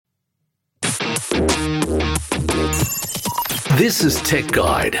This is Tech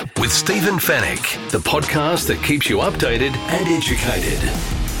Guide with Stephen Fennick, the podcast that keeps you updated and educated.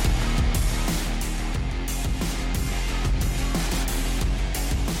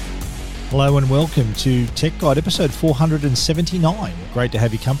 Hello and welcome to Tech Guide episode 479. Great to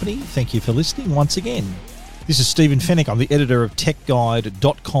have your company. Thank you for listening once again. This is Stephen Fennick. I'm the editor of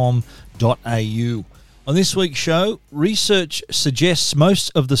techguide.com.au. On this week's show, research suggests most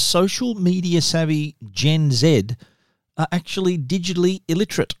of the social media savvy Gen Z are actually digitally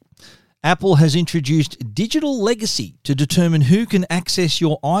illiterate. Apple has introduced digital legacy to determine who can access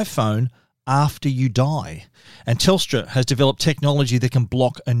your iPhone after you die. And Telstra has developed technology that can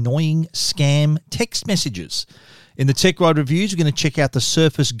block annoying scam text messages. In the Tech Guide reviews, we're going to check out the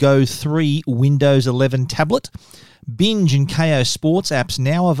Surface Go 3 Windows 11 tablet. Binge and KO Sports apps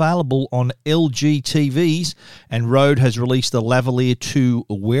now available on LG TVs, and Rode has released the Lavalier 2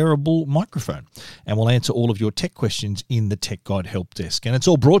 wearable microphone. And we'll answer all of your tech questions in the Tech Guide Help Desk. And it's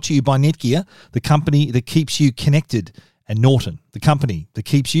all brought to you by Netgear, the company that keeps you connected, and Norton, the company that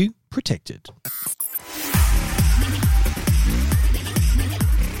keeps you protected.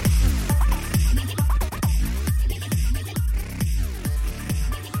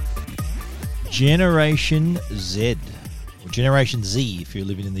 Generation Z, or Generation Z if you're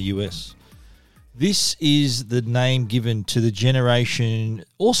living in the US. This is the name given to the generation,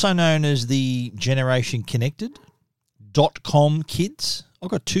 also known as the Generation Connected, .com kids. I've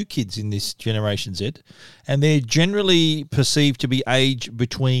got two kids in this Generation Z, and they're generally perceived to be aged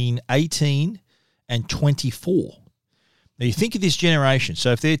between 18 and 24. Now you think of this generation,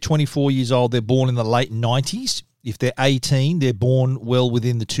 so if they're 24 years old, they're born in the late 90s. If they're 18, they're born well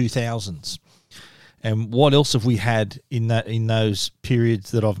within the 2000s. And what else have we had in those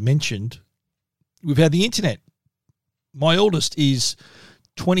periods that I've mentioned? We've had the internet. My oldest is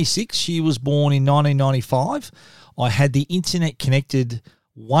 26. She was born in 1995. I had the internet connected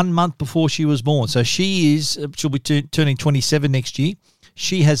 1 month before she was born. So she'll be turning 27 next year.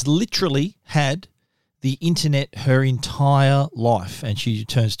 She has literally had the internet her entire life, and she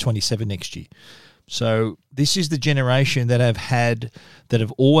turns 27 next year. So this is the generation that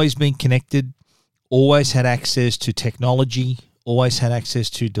have always been connected, always had access to technology, always had access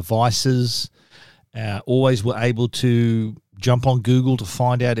to devices, always were able to jump on Google to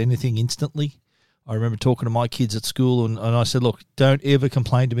find out anything instantly. I remember talking to my kids at school and I said, look, don't ever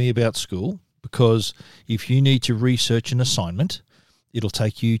complain to me about school, because if you need to research an assignment, it'll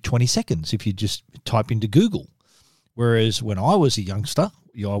take you 20 seconds if you just type into Google. Whereas when I was a youngster,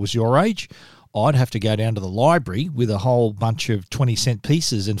 I was your age, I'd have to go down to the library with a whole bunch of 20-cent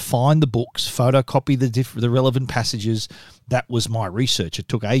pieces and find the books, photocopy the relevant passages. That was my research. It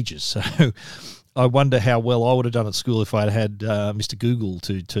took ages. So I wonder how well I would have done at school if I'd had Mr. Google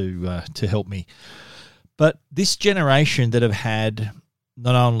to help me. But this generation that have had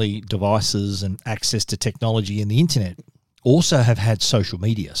not only devices and access to technology and the internet, also have had social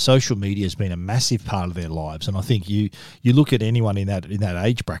media. Social media has been a massive part of their lives, and I think you look at anyone in that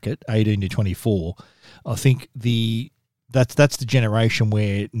age bracket, 18 to 24. I think that's the generation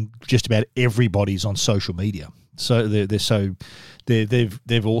where just about everybody's on social media. So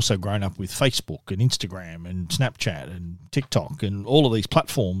they've also grown up with Facebook and Instagram and Snapchat and TikTok and all of these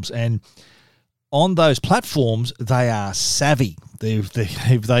platforms, and on those platforms, they are savvy.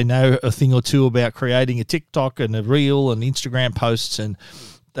 They know a thing or two about creating a TikTok and a reel and Instagram posts, and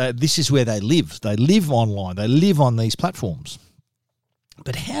this is where they live. They live online. They live on these platforms.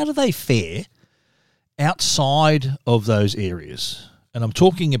 But how do they fare outside of those areas? And I'm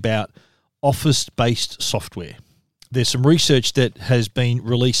talking about office-based software. There's some research that has been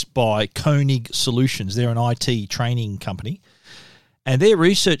released by Koenig Solutions. They're an IT training company. And their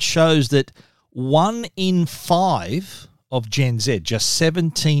research shows that 1 in 5 of Gen Z, just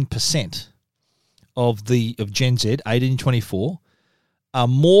 17% of Gen Z, 18 to 24, are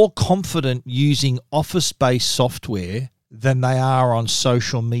more confident using office-based software than they are on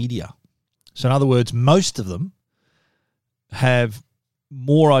social media. So in other words, most of them have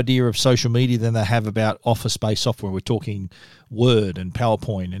more idea of social media than they have about office-based software. We're talking Word and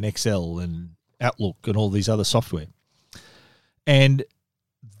PowerPoint and Excel and Outlook and all these other software. And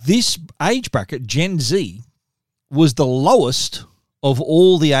this age bracket, Gen Z, was the lowest of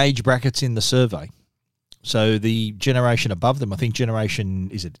all the age brackets in the survey. So the generation above them, I think Generation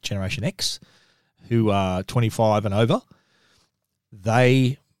X, who are 25 and over,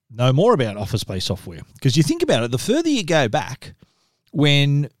 they know more about office-based software. Because you think about it, the further you go back,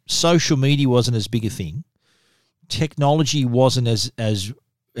 when social media wasn't as big a thing, technology wasn't as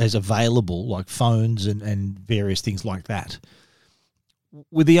available, like phones and various things like that.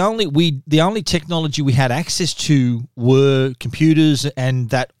 with the only technology we had access to were computers, and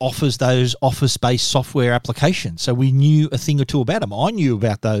that offers those office-based software applications. So we knew a thing or two about them. I knew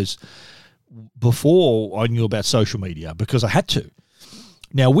about those before I knew about social media because I had to.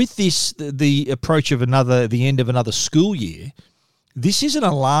 Now, with this, the approach of the end of another school year, this is an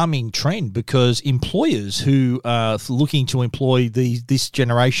alarming trend because employers who are looking to employ this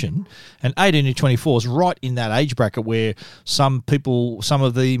generation, and 18 to 24 is right in that age bracket where some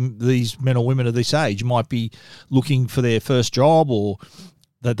of these men or women of this age might be looking for their first job or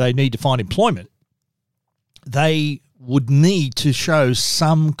that they need to find employment. They would need to show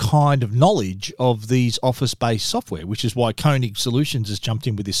some kind of knowledge of these office-based software, which is why Koenig Solutions has jumped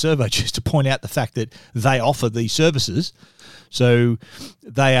in with this survey just to point out the fact that they offer these services. So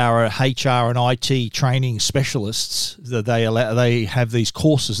they are a HR and IT training specialists that they have these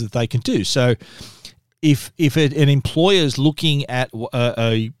courses that they can do. So if an employer is looking at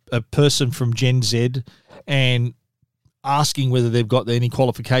a person from Gen Z and asking whether they've got any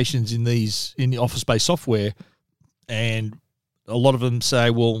qualifications in the office-based software, and a lot of them say,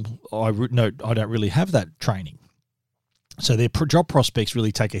 well, I don't really have that training. So their job prospects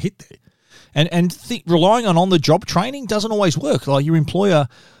really take a hit there. And relying on the-job training doesn't always work. Like your employer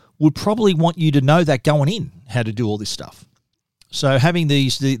would probably want you to know that going in, how to do all this stuff. So having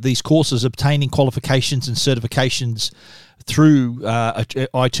these courses, obtaining qualifications and certifications through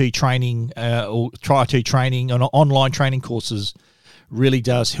IT training or IT training and online training courses really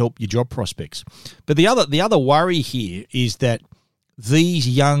does help your job prospects. But the other worry here is that this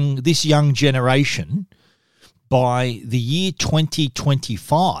young generation, by the year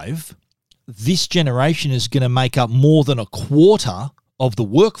 2025, this generation is going to make up more than a quarter of the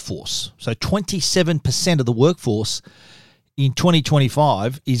workforce. So 27% of the workforce in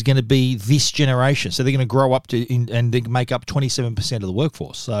 2025 is going to be this generation. So they're going to grow up and they make up 27% of the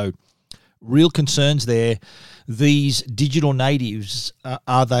workforce. So real concerns there. These digital natives,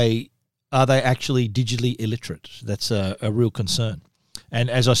 are they actually digitally illiterate? That's a real concern. And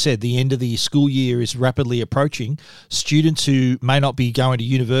as I said, the end of the school year is rapidly approaching. Students who may not be going to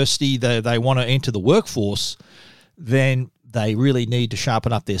university, they want to enter the workforce, then they really need to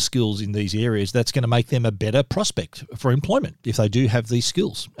sharpen up their skills in these areas. That's going to make them a better prospect for employment if they do have these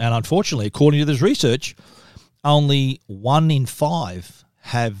skills. And unfortunately, according to this research, only 1 in 5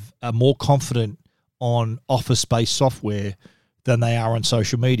 are more confident on office-based software than they are on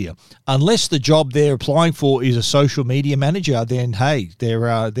social media. Unless the job they're applying for is a social media manager, then hey,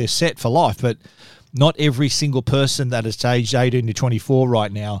 they're set for life. But not every single person that is aged 18 to 24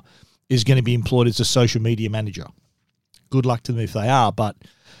 right now is going to be employed as a social media manager. Good luck to them if they are, but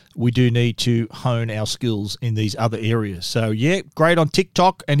we do need to hone our skills in these other areas. So yeah, great on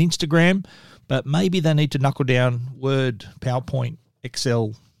TikTok and Instagram, but maybe they need to knuckle down Word, PowerPoint,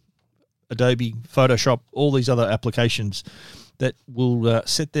 Excel, Adobe, Photoshop, all these other applications that will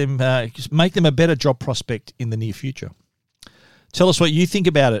make them a better job prospect in the near future. Tell us what you think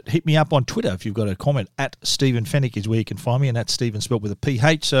about it. Hit me up on Twitter if you've got a comment. At Stephen Fennick is where you can find me, and that's Stephen spelled with a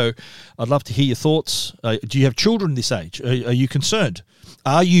PH. So I'd love to hear your thoughts. Do you have children this age? Are you concerned?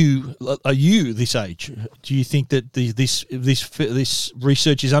 Are you this age? Do you think that this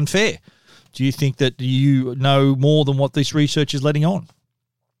research is unfair? Do you think that you know more than what this research is letting on?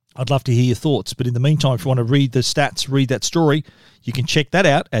 I'd love to hear your thoughts. But in the meantime, if you want to read the stats, read that story, you can check that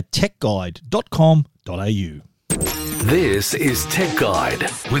out at techguide.com.au. This is Tech Guide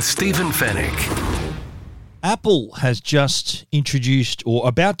with Stephen Fennick. Apple has just introduced, or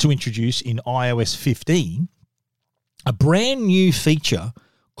about to introduce in iOS 15, a brand new feature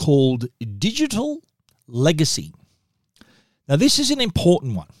called Digital Legacy. Now, this is an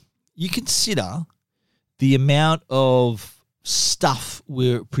important one. You consider the amount of stuff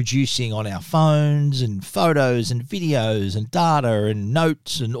we're producing on our phones and photos and videos and data and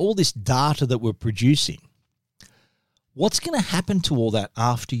notes and all this data that we're producing. What's going to happen to all that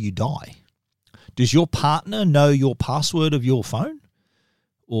after you die? Does your partner know your password of your phone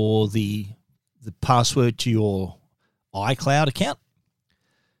or the password to your iCloud account?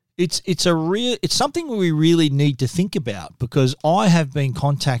 It's something we really need to think about, because I have been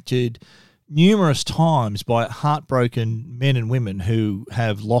contacted numerous times by heartbroken men and women who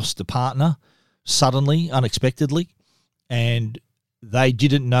have lost a partner suddenly, unexpectedly, and they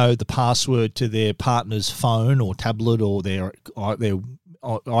didn't know the password to their partner's phone or tablet or their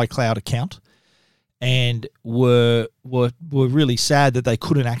iCloud account, and were really sad that they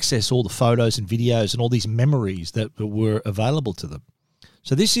couldn't access all the photos and videos and all these memories that were available to them.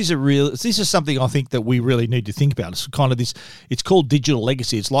 So this is something I think that we really need to think about. It's kind of this. It's called digital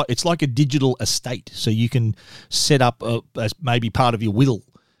legacy. It's like a digital estate. So you can set up as maybe part of your will,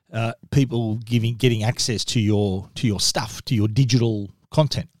 people getting access to your stuff, to your digital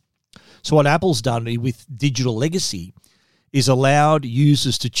content. So what Apple's done with digital legacy is allowed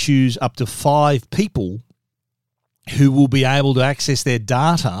users to choose up to 5 people who will be able to access their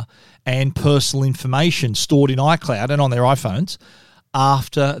data and personal information stored in iCloud and on their iPhones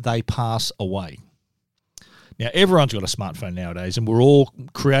after they pass away. Now, everyone's got a smartphone nowadays, and we're all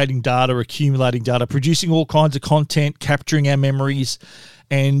creating data, accumulating data, producing all kinds of content, capturing our memories,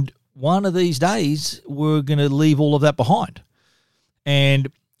 and one of these days, we're going to leave all of that behind. And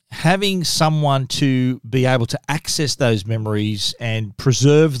having someone to be able to access those memories and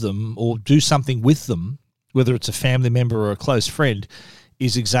preserve them or do something with them, whether it's a family member or a close friend,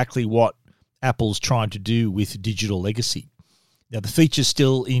 is exactly what Apple's trying to do with digital legacy. Now, the feature's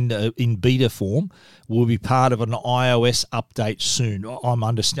still in beta form, will be part of an iOS update soon. I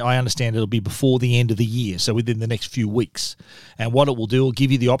understand it'll be before the end of the year, so within the next few weeks. And what it will do, it'll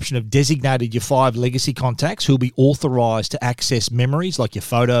give you the option of designating your 5 legacy contacts who will be authorized to access memories like your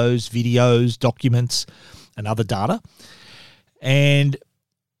photos, videos, documents, and other data. And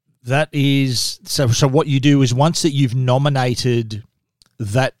that is, so what you do is once that you've nominated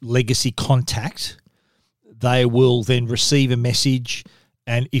that legacy contact, they will then receive a message,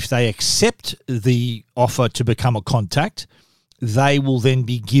 and if they accept the offer to become a contact, they will then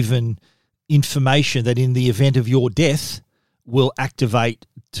be given information that in the event of your death will activate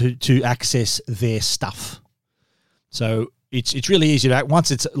to access their stuff. So it's really easy to act.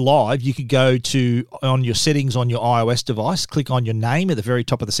 Once it's live, you could go on your settings on your iOS device, click on your name at the very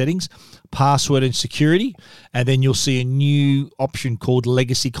top of the settings, password and security, and then you'll see a new option called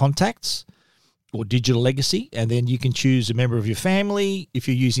Legacy Contacts or Digital Legacy, and then you can choose a member of your family if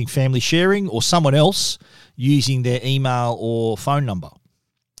you're using family sharing or someone else using their email or phone number.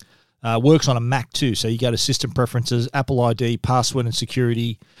 Works on a Mac too, so you go to System Preferences, Apple ID, Password and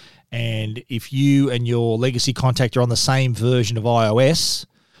Security, and if you and your legacy contact are on the same version of iOS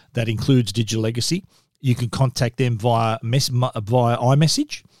that includes Digital Legacy, you can contact them via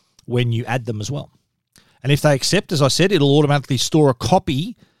iMessage when you add them as well. And if they accept, as I said, it'll automatically store a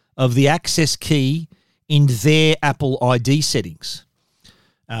copy of the access key in their Apple ID settings.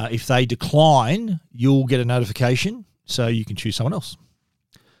 If they decline, you'll get a notification, so you can choose someone else.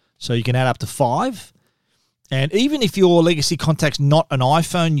 So you can add up to 5. And even if your legacy contact's not an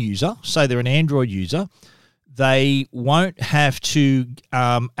iPhone user, say they're an Android user, they won't have to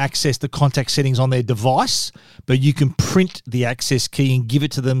access the contact settings on their device, but you can print the access key and give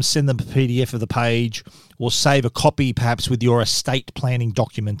it to them, send them a PDF of the page, or save a copy perhaps with your estate planning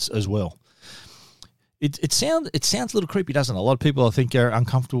documents as well. It sounds a little creepy, doesn't it? A lot of people, I think, are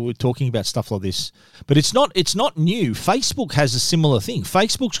uncomfortable with talking about stuff like this. But it's not new. Facebook has a similar thing.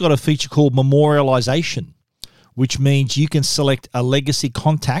 Facebook's got a feature called memorialization, which means you can select a legacy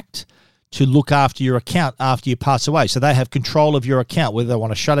contact to look after your account after you pass away. So they have control of your account, whether they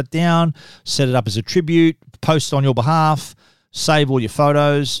want to shut it down, set it up as a tribute, post on your behalf, save all your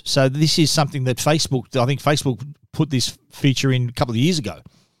photos. So this is something that I think Facebook put this feature in a couple of years ago.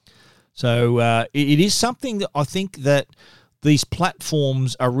 So it is something that I think that these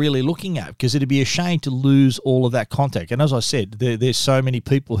platforms are really looking at, because it'd be a shame to lose all of that contact. And as I said, there's so many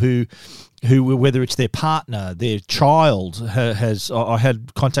people who whether it's their partner, their child has. I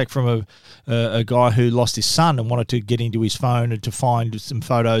had contact from a guy who lost his son and wanted to get into his phone and to find some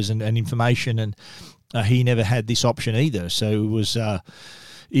photos and information, and he never had this option either. So it was.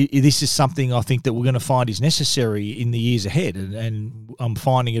 This is something I think that we're going to find is necessary in the years ahead, and I'm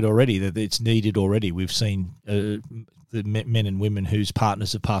finding it already that it's needed already. We've seen the men and women whose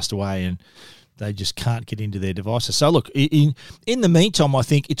partners have passed away and they just can't get into their devices. So look, in the meantime, I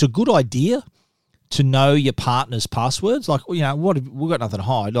think it's a good idea to know your partner's passwords. Like, we've got nothing to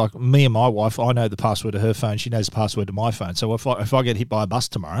hide. Like me and my wife, I know the password to her phone. She knows the password to my phone. So if I get hit by a bus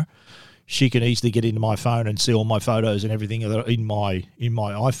tomorrow, she can easily get into my phone and see all my photos and everything that are in my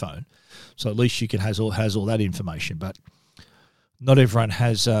iPhone. So at least she has all that information. But not everyone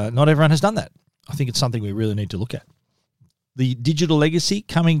has done that. I think it's something we really need to look at. The digital legacy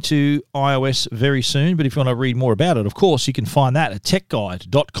coming to iOS very soon. But if you want to read more about it, of course, you can find that at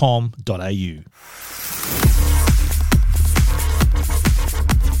techguide.com.au.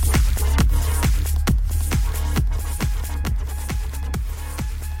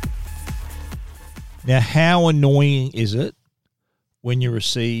 Now, how annoying is it when you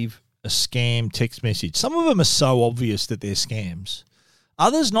receive a scam text message? Some of them are so obvious that they're scams.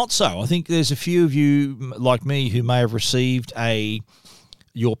 Others not so. I think there's a few of you like me who may have received a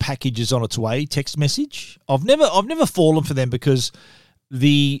your package is on its way text message. I've never fallen for them because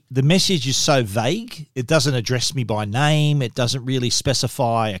the message is so vague. It doesn't address me by name. It doesn't really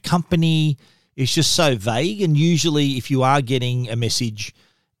specify a company. It's just so vague. And usually if you are getting a message,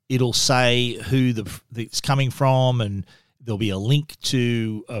 it'll say who it's coming from, and there'll be a link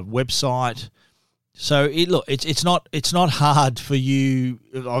to a website. So it's not hard for you.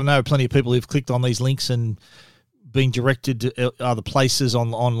 I know plenty of people who've clicked on these links and been directed to other places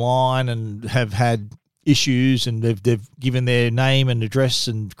online and have had issues, and they've given their name and address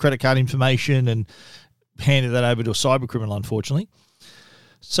and credit card information and handed that over to a cyber criminal, unfortunately.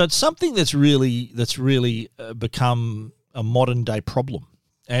 So it's something that's really become a modern day problem,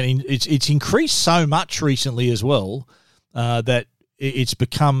 and it's increased so much recently as well that it's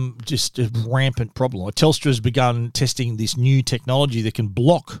become just a rampant problem. Like Telstra has begun testing this new technology that can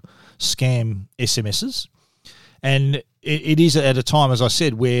block scam SMSs, and it is at a time, as I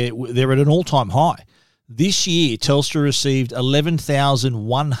said, where they're at an all-time high. This year, Telstra received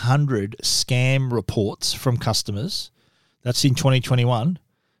 11,100 scam reports from customers. That's in 2021.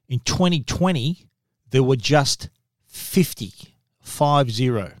 In 2020, there were just 50.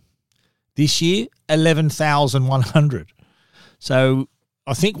 This year, 11,100. So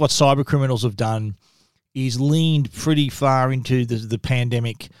I think what cyber criminals have done is leaned pretty far into the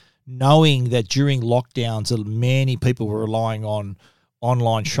pandemic, knowing that during lockdowns, many people were relying on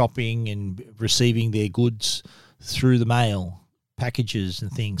online shopping and receiving their goods through the mail, packages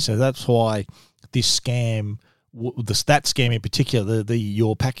and things. So that's why this scam, that scam in particular,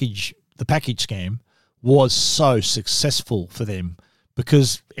 the package scam, was so successful for them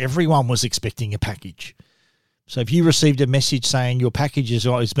because everyone was expecting a package. So if you received a message saying your package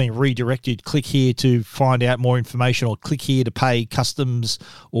is being redirected, click here to find out more information, or click here to pay customs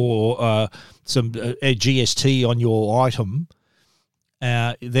or some GST on your item,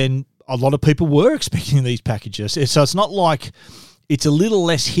 then a lot of people were expecting these packages. So it's not like it's a little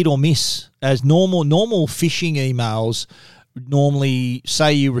less hit or miss as normal phishing emails. Normally,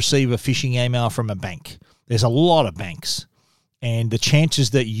 say you receive a phishing email from a bank. There's a lot of banks, and the chances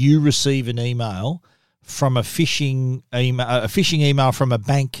that you receive an email from a phishing email from a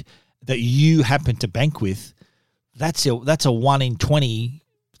bank that you happen to bank with, that's a 1 in 20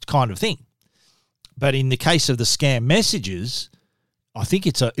 kind of thing. But in the case of the scam messages, I think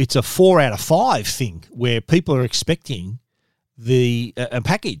it's a 4 out of 5 thing where people are expecting a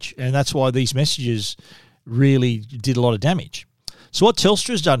package, and that's why these messages really did a lot of damage. So what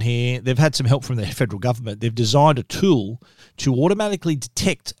Telstra's done here, they've had some help from the federal government. They've designed a tool to automatically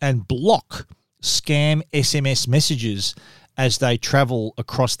detect and block scam SMS messages as they travel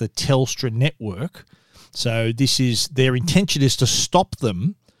across the Telstra network. So their intention is to stop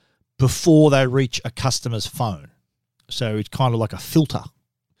them before they reach a customer's phone. So it's kind of like a filter.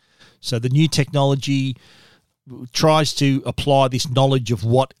 So the new technology tries to apply this knowledge of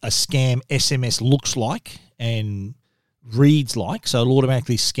what a scam SMS looks like and reads like. So it'll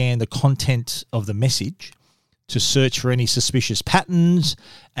automatically scan the content of the message to search for any suspicious patterns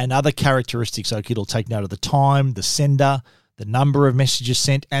and other characteristics. Like it'll take note of the time, the sender, the number of messages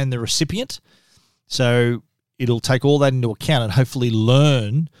sent, and the recipient. So it'll take all that into account and hopefully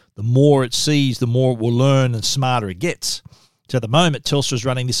learn. The more it sees, the more it will learn and smarter it gets. So at the moment, Telstra is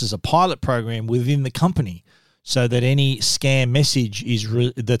running this as a pilot program within the company so that any scam message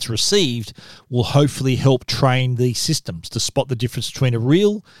that's received will hopefully help train these systems to spot the difference between a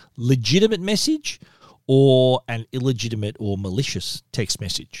real, legitimate message or an illegitimate or malicious text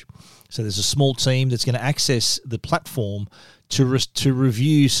message. So there's a small team that's going to access the platform to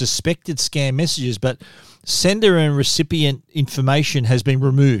review suspected scam messages, but sender and recipient information has been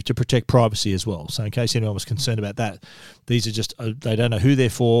removed to protect privacy as well. So in case anyone was concerned about that, these are just, they don't know who they're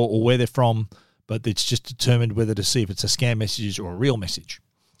for or where they're from, but it's just determined whether to see if it's a scam message or a real message.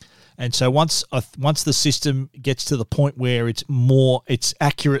 And so once the system gets to the point where it's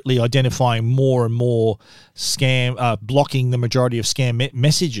accurately identifying more and more blocking the majority of scam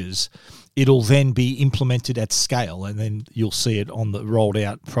messages, it'll then be implemented at scale, and then you'll see it rolled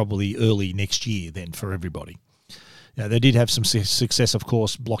out probably early next year then for everybody. Now, they did have some success, of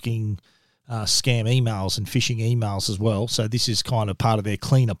course, blocking scam emails and phishing emails as well. So this is kind of part of their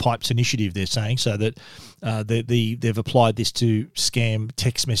Cleaner Pipes initiative, they're saying, so that they've applied this to scam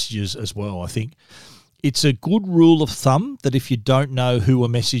text messages as well. I think it's a good rule of thumb that if you don't know who a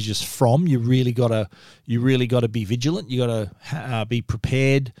message is from, you really gotta be vigilant. You gotta be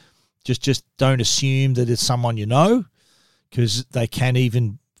prepared. Just don't assume that it's someone you know, because they can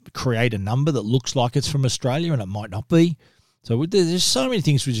even create a number that looks like it's from Australia and it might not be. So there's so many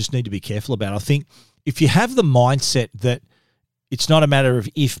things we just need to be careful about. I think if you have the mindset that it's not a matter of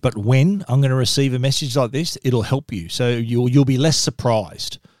if, but when I'm going to receive a message like this, it'll help you. So you'll be less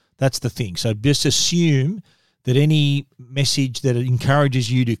surprised. That's the thing. So just assume that any message that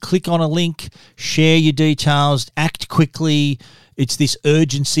encourages you to click on a link, share your details, act quickly, it's this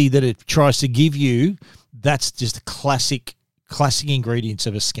urgency that it tries to give you. That's just classic ingredients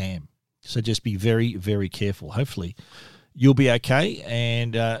of a scam. So just be very, very careful. Hopefully you'll be okay.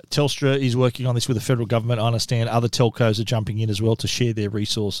 And Telstra is working on this with the federal government. I understand other telcos are jumping in as well to share their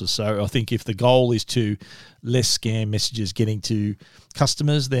resources. So I think if the goal is to less scam messages getting to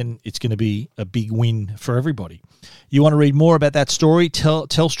customers, then it's going to be a big win for everybody. You want to read more about that story?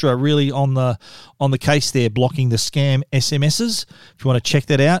 Telstra are really on the case there, blocking the scam SMSs. If you want to check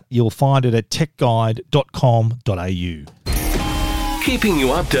that out, you'll find it at techguide.com.au. Keeping you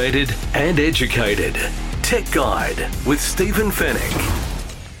updated and educated. Tech Guide with Stephen Fennick.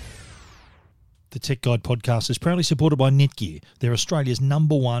 The Tech Guide podcast is proudly supported by Netgear. They're Australia's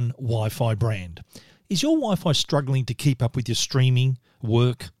 #1 Wi-Fi brand. Is your Wi-Fi struggling to keep up with your streaming,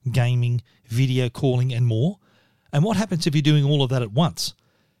 work, gaming, video calling and more? And what happens if you're doing all of that at once?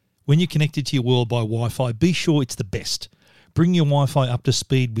 When you're connected to your world by Wi-Fi, be sure it's the best. Bring your Wi-Fi up to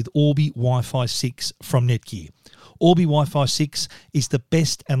speed with Orbi Wi-Fi 6 from Netgear. Orbi Wi-Fi 6 is the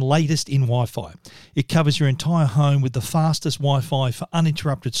best and latest in Wi-Fi. It covers your entire home with the fastest Wi-Fi for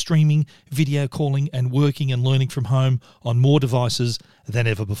uninterrupted streaming, video calling and working and learning from home on more devices than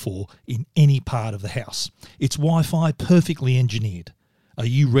ever before in any part of the house. It's Wi-Fi perfectly engineered. Are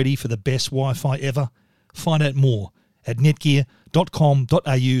you ready for the best Wi-Fi ever? Find out more at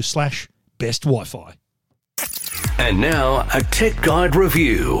netgear.com.au/best Wi-Fi. And now a Tech Guide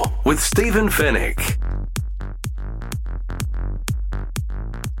review with Stephen Fennick.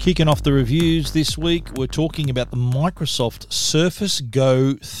 Kicking off the reviews this week, we're talking about the Microsoft Surface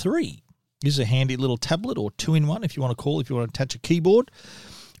Go 3. This is a handy little tablet, or 2-in-1 if you want to attach a keyboard,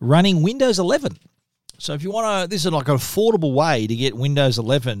 running Windows 11. So if you want to, this is like an affordable way to get Windows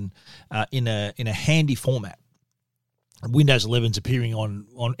 11 in a handy format. Windows 11's appearing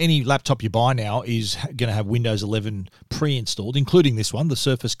on any laptop you buy now is going to have Windows 11 pre-installed, including this one, the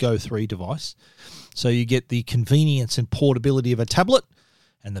Surface Go 3 device. So you get the convenience and portability of a tablet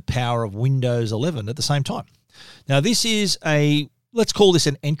and the power of Windows 11 at the same time. Now, this is let's call this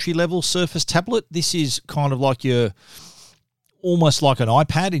an entry-level Surface tablet. This is kind of like almost like an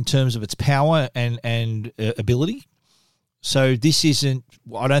iPad in terms of its power and ability. So this isn't,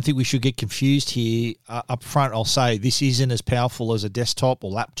 I don't think we should get confused here. Up front, I'll say this isn't as powerful as a desktop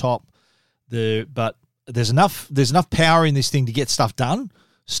or laptop, but there's enough power in this thing to get stuff done,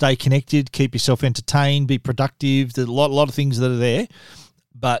 stay connected, keep yourself entertained, be productive. There's a lot of things that are there.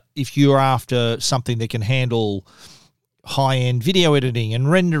 But if you're after something that can handle high-end video editing and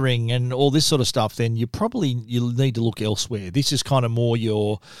rendering and all this sort of stuff, then you'll need to look elsewhere. This is kind of more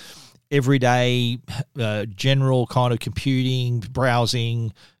your everyday, general kind of computing,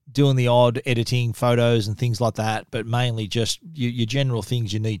 browsing, doing the odd editing, photos and things like that, but mainly just your general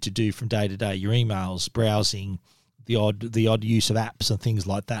things you need to do from day to day, your emails, browsing, the odd use of apps and things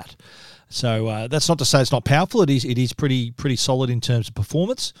like that. So that's not to say it's not powerful. It is pretty solid in terms of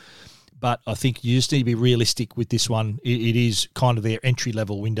performance, but I think you just need to be realistic with this one. It is kind of their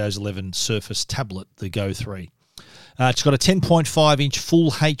entry-level Windows 11 Surface tablet, the Go 3. It's got a 10.5-inch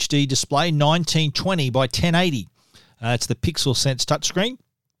Full HD display, 1920 by 1080. It's the Pixel Sense touchscreen.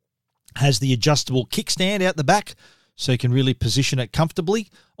 Has the adjustable kickstand out the back, so you can really position it comfortably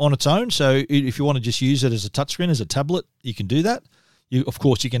on its own. So if you want to just use it as a touchscreen, as a tablet, you can do that. Of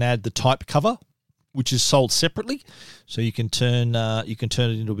course, you can add the type cover, which is sold separately, so you can turn it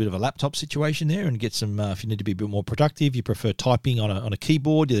into a bit of a laptop situation there and get some. If you need to be a bit more productive, you prefer typing on a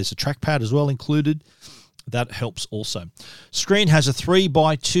keyboard. There's a trackpad as well included. That helps also. Screen has a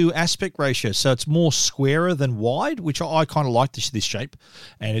 3:2 aspect ratio, so it's more squarer than wide, which I kind of like this shape,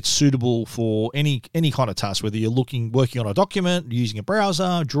 and it's suitable for any kind of task, whether you're working on a document, using a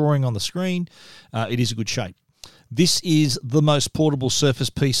browser, drawing on the screen. It is a good shape. This is the most portable Surface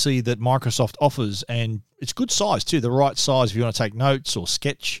PC that Microsoft offers, and it's good size too, the right size if you want to take notes or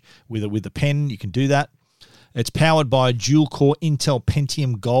sketch with a pen, you can do that. It's powered by a dual-core Intel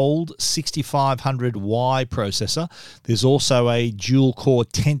Pentium Gold 6500Y processor. There's also a dual-core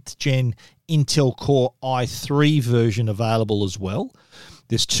 10th Gen Intel Core i3 version available as well.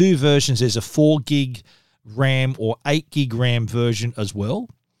 There's two versions. There's a 4 gig RAM or 8 gig RAM version as well.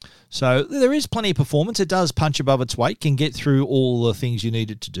 So there is plenty of performance. It does punch above its weight, can get through all the things you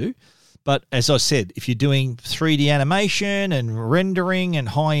need it to do. But as I said, if you're doing 3D animation and rendering and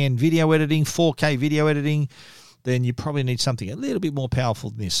high-end video editing, 4K video editing, then you probably need something a little bit more powerful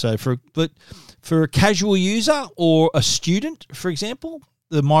than this. So for a casual user or a student, for example,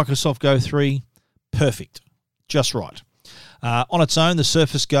 the Microsoft Go 3, perfect, just right. On its own, the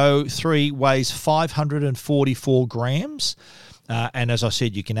Surface Go 3 weighs 544 grams. And as I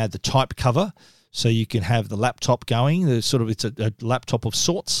said, you can add the type cover, so you can have the laptop going. It's a laptop of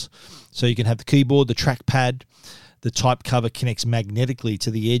sorts. So you can have the keyboard, the trackpad. The type cover connects magnetically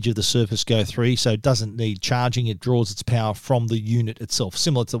to the edge of the Surface Go 3, so it doesn't need charging. It draws its power from the unit itself,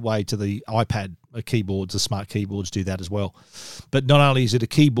 similar to the way to the iPad keyboards, the smart keyboards do that as well. But not only is it a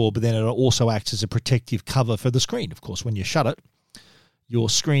keyboard, but then it also acts as a protective cover for the screen. Of course, when you shut it, your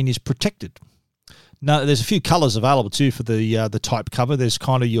screen is protected. Now, there's a few colours available too for the type cover. There's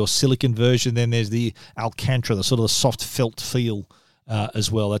kind of your silicon version, then there's the Alcantara, the sort of soft felt feel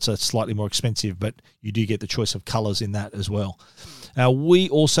as well. That's a slightly more expensive, but you do get the choice of colours in that as well. We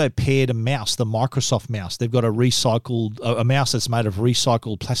also paired a mouse, the Microsoft mouse. They've got a mouse that's made of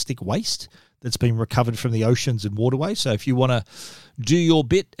recycled plastic waste that's been recovered from the oceans and waterways. So if you want to do your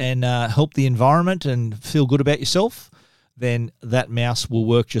bit and help the environment and feel good about yourself, then that mouse will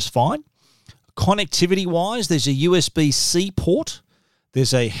work just fine. Connectivity-wise, there's a USB-C port,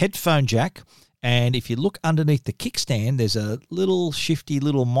 there's a headphone jack, and if you look underneath the kickstand, there's a little shifty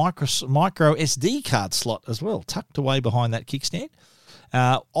little micro SD card slot as well, tucked away behind that kickstand.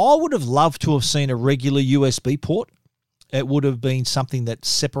 I would have loved to have seen a regular USB port. It would have been something that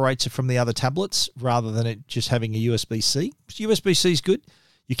separates it from the other tablets rather than it just having a USB-C. USB-C is good.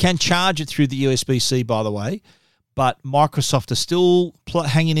 You can charge it through the USB-C, by the way, but Microsoft are still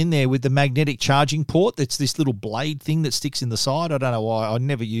hanging in there with the magnetic charging port. It's this little blade thing that sticks in the side. I don't know why. I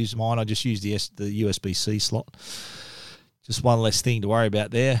never use mine. I just use the USB-C slot. Just one less thing to worry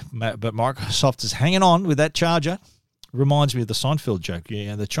about there. But Microsoft is hanging on with that charger. Reminds me of the Seinfeld joke.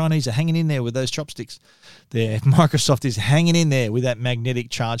 Yeah, the Chinese are hanging in there with those chopsticks. Microsoft is hanging in there with that magnetic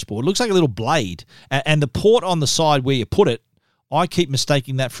charge port. It looks like a little blade. And the port on the side where you put it, I keep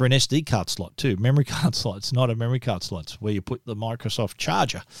mistaking that for an SD card slot too. Memory card slot. It's not a memory card slot. It's where you put the Microsoft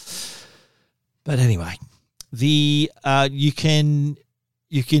charger. But anyway, you can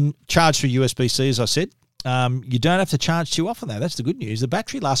charge through USB-C, as I said. You don't have to charge too often, though. That's the good news. The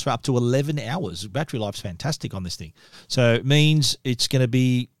battery lasts for up to 11 hours. Battery life's fantastic on this thing. So it means it's going to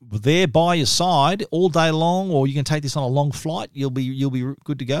be there by your side all day long, or you can take this on a long flight. You'll be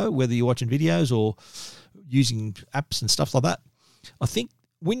good to go, whether you're watching videos or using apps and stuff like that. I think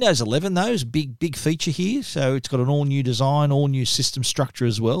Windows 11, though, is a big feature here. So it's got an all-new design, all-new system structure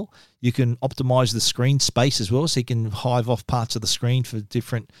as well. You can optimize the screen space as well, so you can hive off parts of the screen for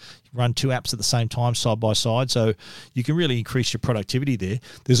run two apps at the same time, side by side. So you can really increase your productivity there.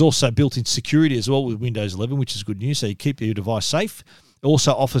 There's also built-in security as well with Windows 11, which is good news. So you keep your device safe. It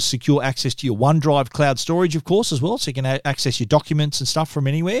also offers secure access to your OneDrive cloud storage, of course, as well. So you can access your documents and stuff from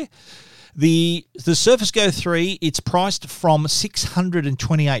anywhere. The Surface Go 3, it's priced from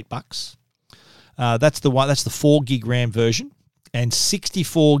 $628. That's the 4 gig RAM version and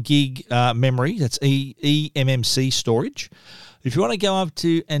 64 gig memory. That's eMMC storage. If you want to go up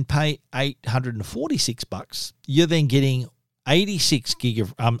to and pay $846, you're then getting 8 gig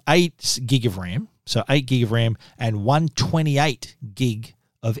of RAM, so 8 gig of RAM and 128 gig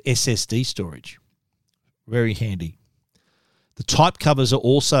of SSD storage. Very handy. The type covers are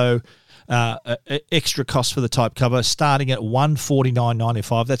also extra cost for the type cover, starting at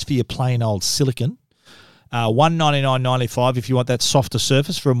 $149.95. That's for your plain old silicon. $199.95 if you want that softer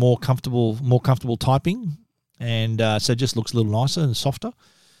surface for a more comfortable typing, and so it just looks a little nicer and softer.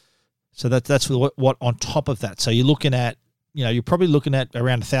 So that's what on top of that. So you're looking at, you're probably looking at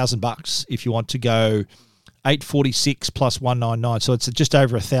around $1,000 if you want to go $846 plus $199. So it's just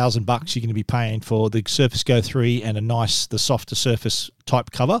over $1,000 you're going to be paying for the Surface Go 3 and the softer surface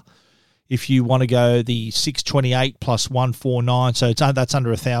type cover. If you want to go the $628 plus $149, so that's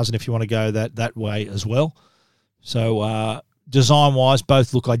under $1,000 if you want to go that way as well. So design-wise,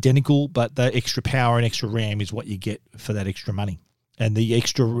 both look identical, but the extra power and extra RAM is what you get for that extra money. And the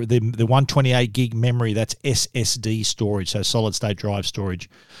 128 gig memory, that's SSD storage, so solid-state drive storage.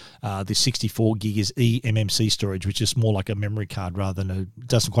 The 64 gig is eMMC storage, which is more like a memory card rather than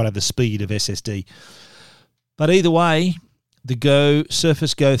doesn't quite have the speed of SSD. But either way, the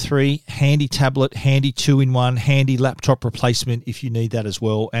Surface Go 3, handy tablet, handy 2-in-1, handy laptop replacement if you need that as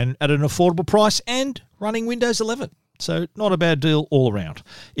well, and at an affordable price and running Windows 11. So not a bad deal all around.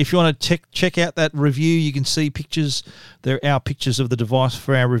 If you want to check out that review, you can see pictures. There are our pictures of the device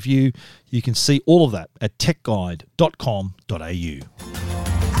for our review. You can see all of that at techguide.com.au.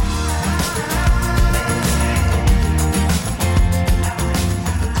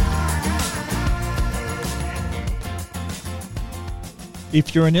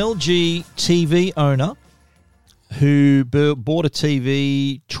 If you're an LG TV owner who bought a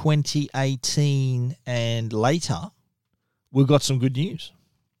TV 2018 and later, we've got some good news.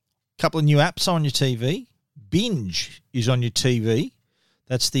 A couple of new apps on your TV. Binge is on your TV.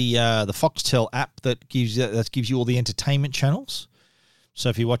 That's the Foxtel app that gives you all the entertainment channels. So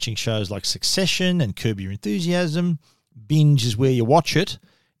if you're watching shows like Succession and Curb Your Enthusiasm, Binge is where you watch it.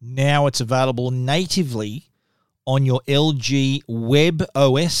 Now it's available natively on your LG Web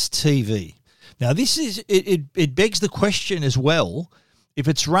OS TV. Now this is it begs the question as well. If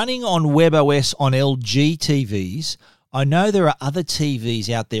it's running on Web OS on LG TVs, I know there are other TVs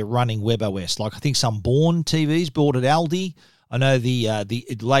out there running Web OS. Like I think some Bourne TVs bought at Aldi. I know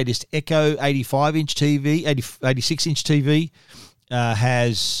the latest Echo 85-inch TV, 86-inch TV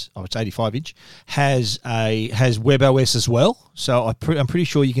has, it's 85-inch, has Web OS as well. So I'm pretty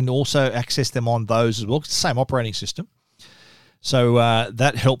sure you can also access them on those as well. It's the same operating system. So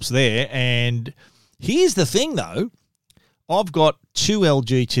that helps there. And here's the thing, though. I've got two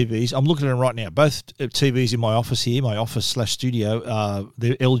LG TVs. I'm looking at them right now. Both TVs in my office here, my office/studio,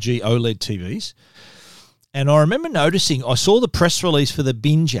 they're LG OLED TVs. And I remember noticing, I saw the press release for the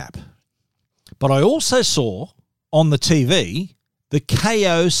Binge app, but I also saw on the TV the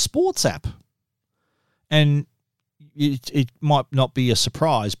KO Sports app. And it might not be a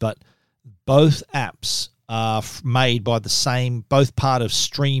surprise, but both apps are made by the same, both part of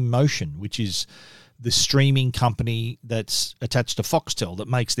Stream Motion, which is the streaming company that's attached to Foxtel that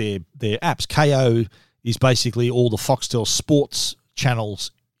makes their apps. KO is basically all the Foxtel sports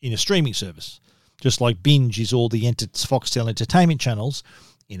channels in a streaming service. Just like Binge is all the Foxtel entertainment channels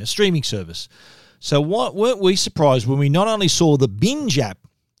in a streaming service. So weren't we surprised when we not only saw the Binge app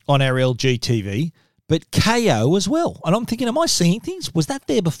on our LG TV, but KO as well? And I'm thinking, am I seeing things? Was that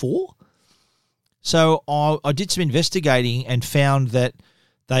there before? So I did some investigating and found that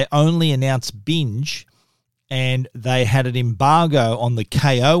they only announced Binge and they had an embargo on the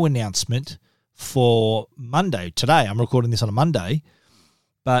KO announcement for Monday. Today, I'm recording this on a Monday,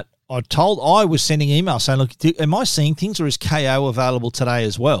 but I was sending emails saying, look, am I seeing things or is KO available today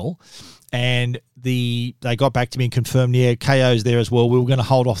as well? And they got back to me and confirmed, yeah, KO's there as well. We were going to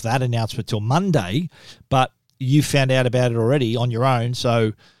hold off that announcement till Monday, but you found out about it already on your own.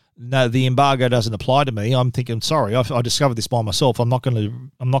 So no, the embargo doesn't apply to me. I'm thinking, sorry, I discovered this by myself. I'm not going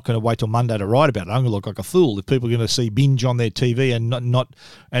to wait till Monday to write about it. I'm going to look like a fool if people are going to see Binge on their TV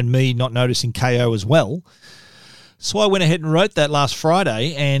and me not noticing KO as well. So I went ahead and wrote that last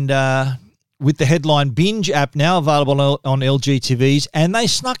Friday, and with the headline, Binge app now available on LG TVs, and they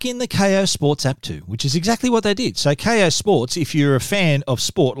snuck in the KO Sports app too, which is exactly what they did. So KO Sports, if you're a fan of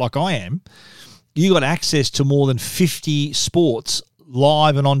sport like I am, you got access to more than 50 sports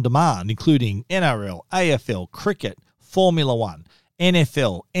live and on demand, including NRL, AFL, cricket, Formula One,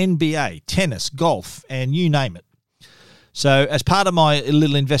 NFL, NBA, tennis, golf, and you name it. So as part of my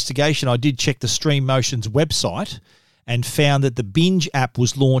little investigation, I did check the Stream Motion's website and found that the Binge app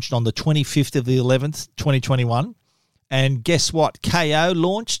was launched on the 25th of the 11th, 2021. And guess what? KO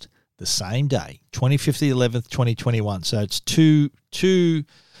launched the same day, 25th of the 11th, 2021. So it's two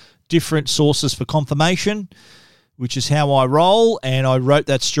different sources for confirmation, which is how I roll, and I wrote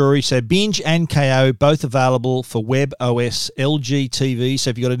that story. So Binge and KO, both available for Web OS LG TV. So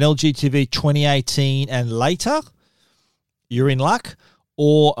if you've got an LG TV 2018 and later, you're in luck,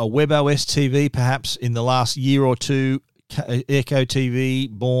 or a Web OS TV perhaps in the last year or two, Echo TV,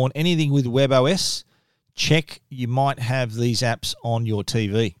 Bourne, anything with Web OS, check, you might have these apps on your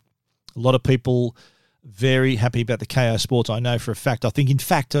TV. A lot of people very happy about the KO Sports, I know for a fact. I think, in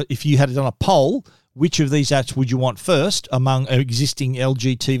fact, if you had done a poll, which of these apps would you want first among existing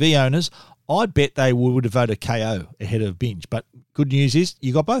LG TV owners, I bet they would have voted KO ahead of Binge. But good news is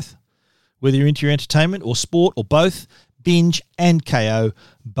you got both. Whether you're into your entertainment or sport or both, Binge and KO,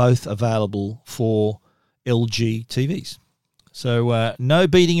 both available for LG TVs. So no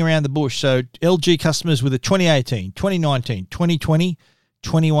beating around the bush. So LG customers with a 2018, 2019, 2020,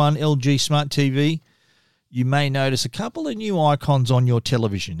 21 LG Smart TV, you may notice a couple of new icons on your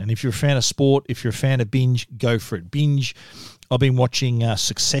television. And if you're a fan of sport, if you're a fan of Binge, go for it. Binge, I've been watching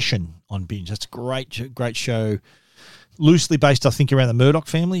Succession on Binge. That's a great show. Loosely based, I think, around the Murdoch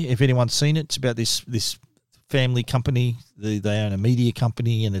family. If anyone's seen it, it's about this family company. They own a media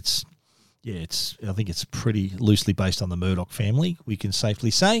company, and it's I think it's pretty loosely based on the Murdoch family, we can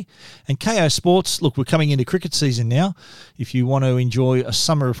safely say. And KO Sports, look, we're coming into cricket season now. If you want to enjoy a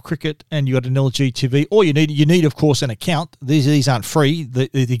summer of cricket and you got an LG TV, or you need, of course, an account. These aren't free.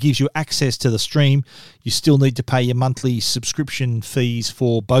 It gives you access to the stream. You still need to pay your monthly subscription fees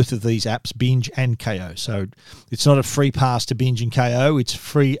for both of these apps, Binge and KO. So it's not a free pass to Binge and KO. It's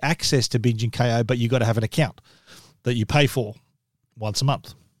free access to Binge and KO, but you got to have an account that you pay for once a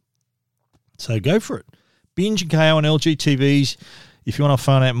month. So go for it. Binge and KO on LG TVs. If you want to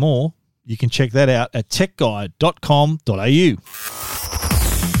find out more, you can check that out at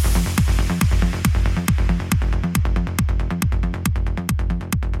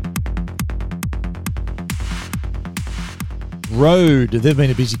Rode, they've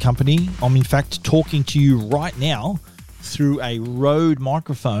been a busy company. I'm in fact talking to you right now through a Rode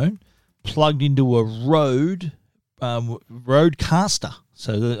microphone plugged into a Rode Rodecaster.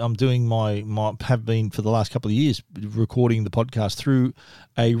 So I'm doing have been for the last couple of years recording the podcast through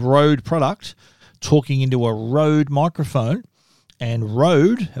a Rode product, talking into a Rode microphone. And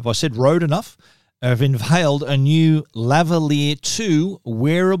Rode, have I said Rode enough? Have unveiled a new Lavalier 2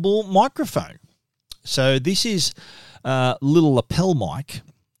 wearable microphone. So this is a little lapel mic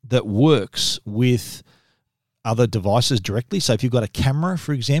that works with other devices directly. So if you've got a camera,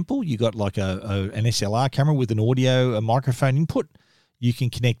 for example, you've got like an SLR camera with a microphone input, you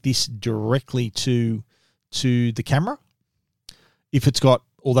can connect this directly to the camera. If it's got,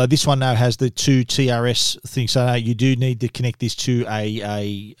 although this one now has the two TRS things, so you do need to connect this to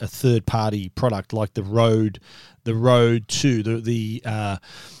a third-party product like the Rode 2, the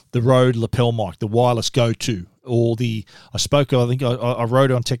Rode lapel mic, the wireless go-to, or I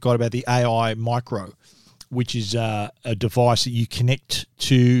wrote on Tech Guide about the AI Micro, which is a device that you connect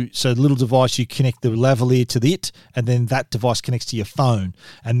to. So the little device, you connect the lavalier to it, and then that device connects to your phone,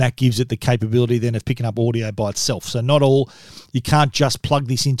 and that gives it the capability then of picking up audio by itself. So you can't just plug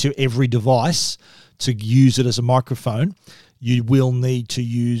this into every device to use it as a microphone. You will need to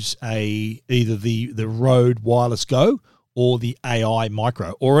use either the Rode Wireless Go or the AI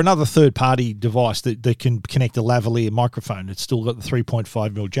Micro, or another third-party device that can connect a lavalier microphone. It's still got the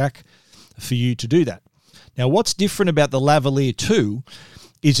 3.5mm jack for you to do that. Now, what's different about the Lavalier 2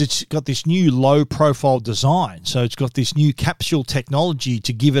 is it's got this new low-profile design. So it's got this new capsule technology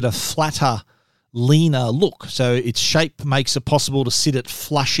to give it a flatter, leaner look. So its shape makes it possible to sit it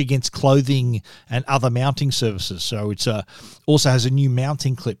flush against clothing and other mounting surfaces. So it's also has a new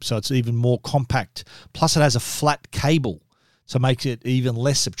mounting clip, so it's even more compact. Plus, it has a flat cable, so it makes it even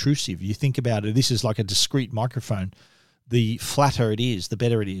less obtrusive. You think about it, this is like a discrete microphone. The flatter it is, the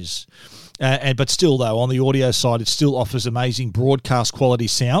better it is. But still, though, on the audio side, it still offers amazing broadcast quality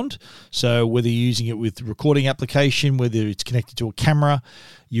sound. So whether you're using it with recording application, whether it's connected to a camera,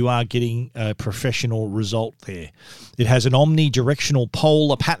 you are getting a professional result there. It has an omnidirectional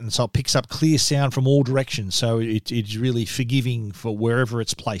polar pattern, so it picks up clear sound from all directions. So it's really forgiving for wherever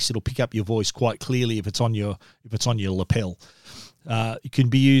it's placed. It'll pick up your voice quite clearly if it's on your lapel. It can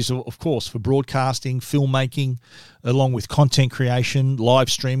be used, of course, for broadcasting, filmmaking, along with content creation, live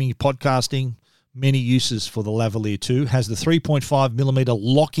streaming, podcasting. Many uses for the Lavalier 2. Has the 3.5mm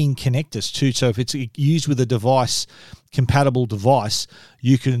locking connectors too. So if it's used with a compatible device,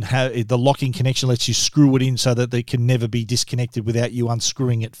 you can have the locking connection lets you screw it in so that they can never be disconnected without you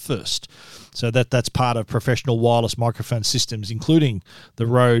unscrewing it first. So that's part of professional wireless microphone systems, including the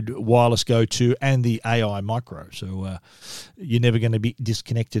Rode Wireless Go 2 and the AI Micro. So you're never going to be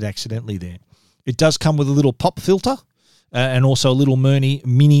disconnected accidentally there. It does come with a little pop filter. And also a little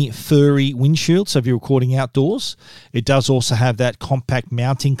mini furry windshield, so if you're recording outdoors. It does also have that compact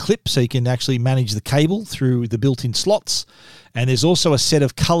mounting clip, so you can actually manage the cable through the built-in slots. And there's also a set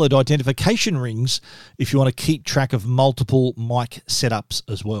of coloured identification rings if you want to keep track of multiple mic setups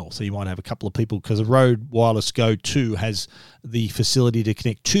as well. So you might have a couple of people, because the Rode Wireless Go 2 has the facility to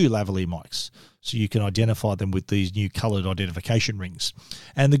connect two lavalier mics. So you can identify them with these new coloured identification rings.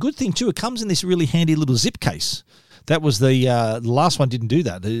 And the good thing too, it comes in this really handy little zip case. That was the last one didn't do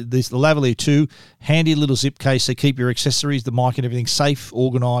that. The Lavalier 2, handy little zip case. So keep your accessories, the mic and everything safe,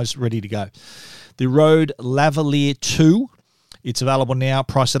 organised, ready to go. The Rode Lavalier 2, it's available now,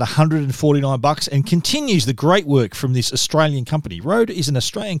 priced at $149 and continues the great work from this Australian company. Rode is an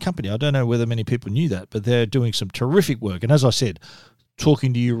Australian company. I don't know whether many people knew that, but they're doing some terrific work. And as I said,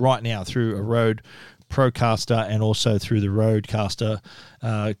 talking to you right now through a Rode Procaster and also through the Rodecaster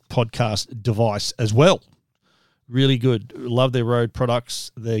podcast device as well. Really good. Love their road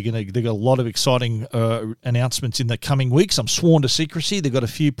products. They've got a lot of exciting announcements in the coming weeks. I'm sworn to secrecy. They've got a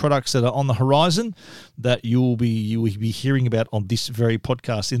few products that are on the horizon that you will be hearing about on this very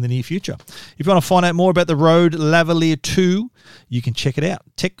podcast in the near future. If you want to find out more about the Rode Lavalier 2, you can check it out.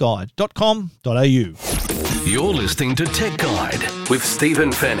 techguide.com.au. You're listening to Tech Guide with Stephen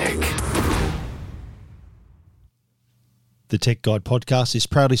Fennick. The Tech Guide podcast is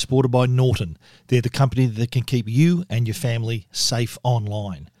proudly supported by Norton. They're the company that can keep you and your family safe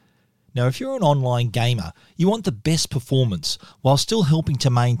online. Now, if you're an online gamer, you want the best performance while still helping to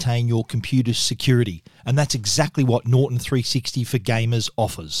maintain your computer's security, and that's exactly what Norton 360 for Gamers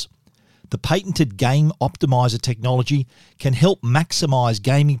offers. The patented Game Optimizer technology can help maximize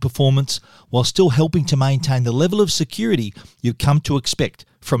gaming performance while still helping to maintain the level of security you've come to expect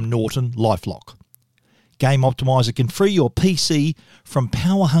from Norton LifeLock. Game Optimizer can free your PC from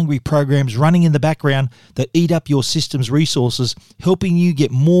power-hungry programs running in the background that eat up your system's resources, helping you get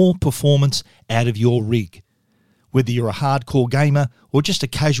more performance out of your rig. Whether you're a hardcore gamer or just a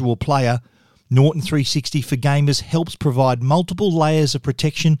casual player, Norton 360 for Gamers helps provide multiple layers of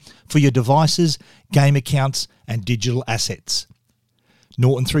protection for your devices, game accounts, and digital assets.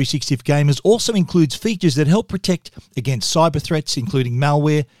 Norton 360 for Gamers also includes features that help protect against cyber threats, including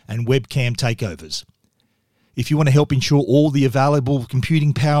malware and webcam takeovers. If you want to help ensure all the available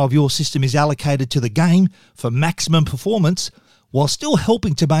computing power of your system is allocated to the game for maximum performance, while still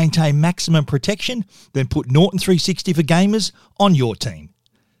helping to maintain maximum protection, then put Norton 360 for Gamers on your team.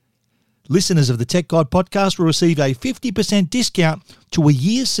 Listeners of the Tech Guide podcast will receive a 50% discount to a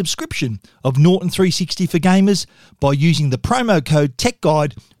year's subscription of Norton 360 for Gamers by using the promo code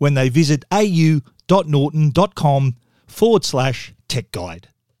TechGuide when they visit au.norton.com/TechGuide.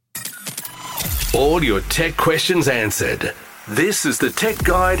 All your tech questions answered. This is the Tech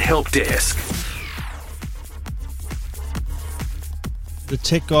Guide Help Desk. The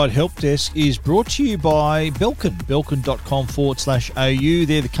Tech Guide Help Desk is brought to you by Belkin, belkin.com/au.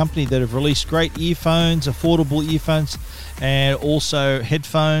 They're the company that have released great earphones, affordable earphones, and also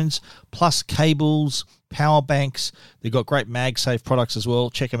headphones, plus cables, power banks. They've got great MagSafe products as well.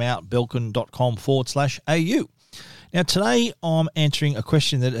 Check them out, belkin.com/au. Now, today I'm answering a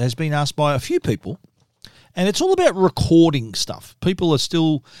question that has been asked by a few people, and it's all about recording stuff. People are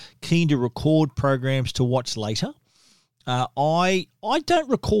still keen to record programs to watch later. I don't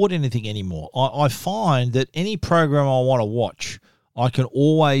record anything anymore. I find that any program I want to watch, I can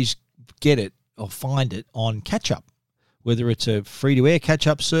always get it or find it on catch-up, whether it's a free-to-air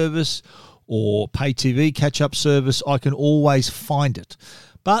catch-up service or pay TV catch-up service, I can always find it.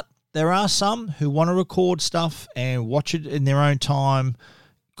 But there are some who want to record stuff and watch it in their own time.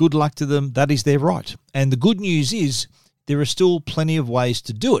 Good luck to them. That is their right. And the good news is there are still plenty of ways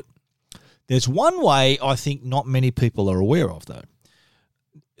to do it. There's one way I think not many people are aware of, though.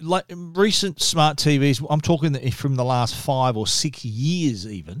 Like recent smart TVs, I'm talking from the last 5 or 6 years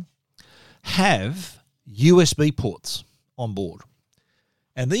even, have USB ports on board.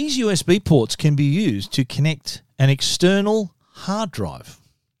 And these USB ports can be used to connect an external hard drive.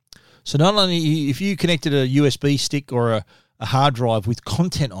 So not only if you connected a USB stick or a hard drive with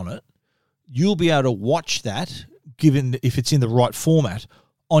content on it, you'll be able to watch that, given if it's in the right format,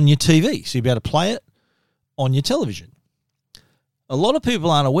 on your TV. So you'll be able to play it on your television. A lot of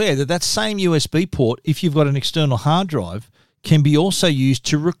people aren't aware that that same USB port, if you've got an external hard drive, can be also used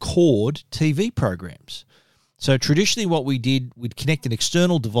to record TV programs. So traditionally what we did, we'd connect an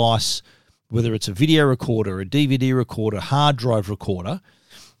external device, whether it's a video recorder, a DVD recorder, hard drive recorder,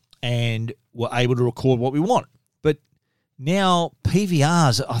 and we're able to record what we want. But now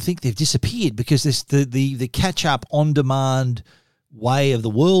PVRs, I think they've disappeared because this the catch-up on-demand way of the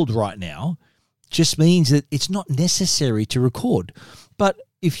world right now just means that it's not necessary to record. But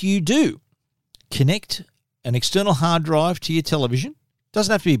if you do connect an external hard drive to your television,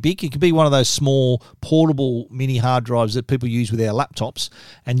 doesn't have to be big, it can be one of those small portable mini hard drives that people use with their laptops,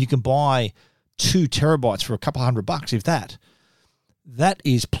 and you can buy 2 terabytes for a couple $100, if that. That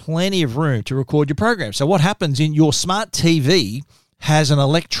is plenty of room to record your program. So what happens in your smart TV has an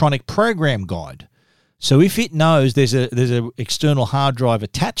electronic program guide. So if it knows there's a external hard drive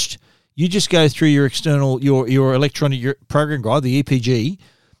attached, you just go through your external your electronic program guide, the EPG,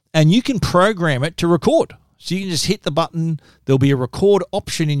 and you can program it to record. So you can just hit the button. There'll be a record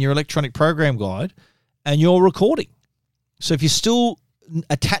option in your electronic program guide, and you're recording. So if you're still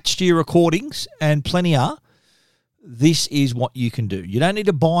attached to your recordings, and plenty are, this is what you can do. You don't need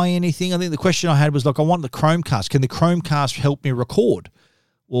to buy anything. I think the question I had was, like, I want the Chromecast. Can the Chromecast help me record?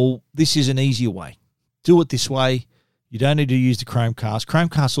 Well, this is an easier way. Do it this way. You don't need to use the Chromecast.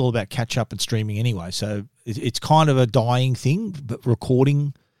 Chromecast is all about catch-up and streaming anyway, so it's kind of a dying thing, but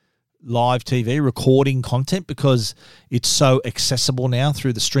recording live TV, recording content, because it's so accessible now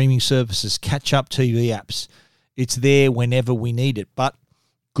through the streaming services, catch-up TV apps. It's there whenever we need it. But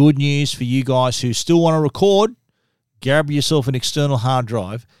good news for you guys who still want to record, grab yourself an external hard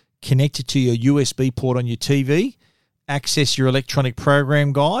drive, connect it to your USB port on your TV, access your electronic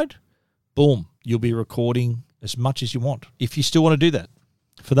program guide, boom, you'll be recording as much as you want, if you still want to do that.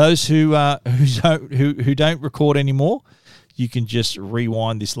 For those who don't record anymore, you can just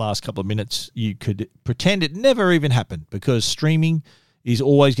rewind this last couple of minutes. You could pretend it never even happened, because streaming is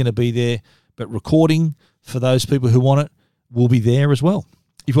always going to be there, but recording, for those people who want it, will be there as well.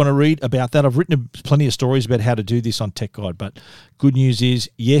 If you want to read about that, I've written plenty of stories about how to do this on Tech Guide, but good news is,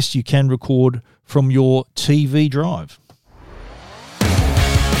 yes, you can record from your TV drive.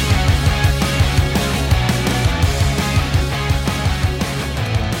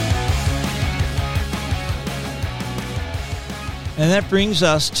 And that brings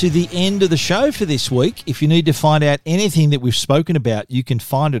us to the end of the show for this week. If you need to find out anything that we've spoken about, you can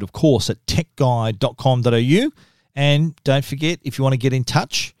find it, of course, at techguide.com.au. And don't forget, if you want to get in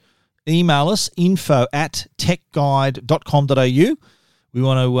touch, email us, info@techguide.com.au. We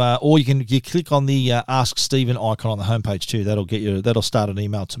want to, or you click on the Ask Stephen icon on the homepage too. That'll start an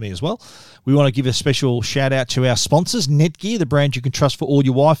email to me as well. We want to give a special shout out to our sponsors, Netgear, the brand you can trust for all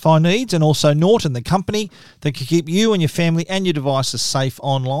your Wi-Fi needs, and also Norton, the company that can keep you and your family and your devices safe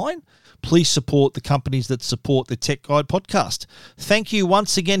online. Please support the companies that support the Tech Guide podcast. Thank you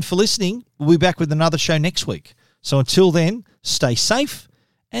once again for listening. We'll be back with another show next week. So until then, stay safe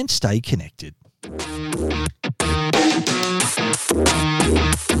and stay connected.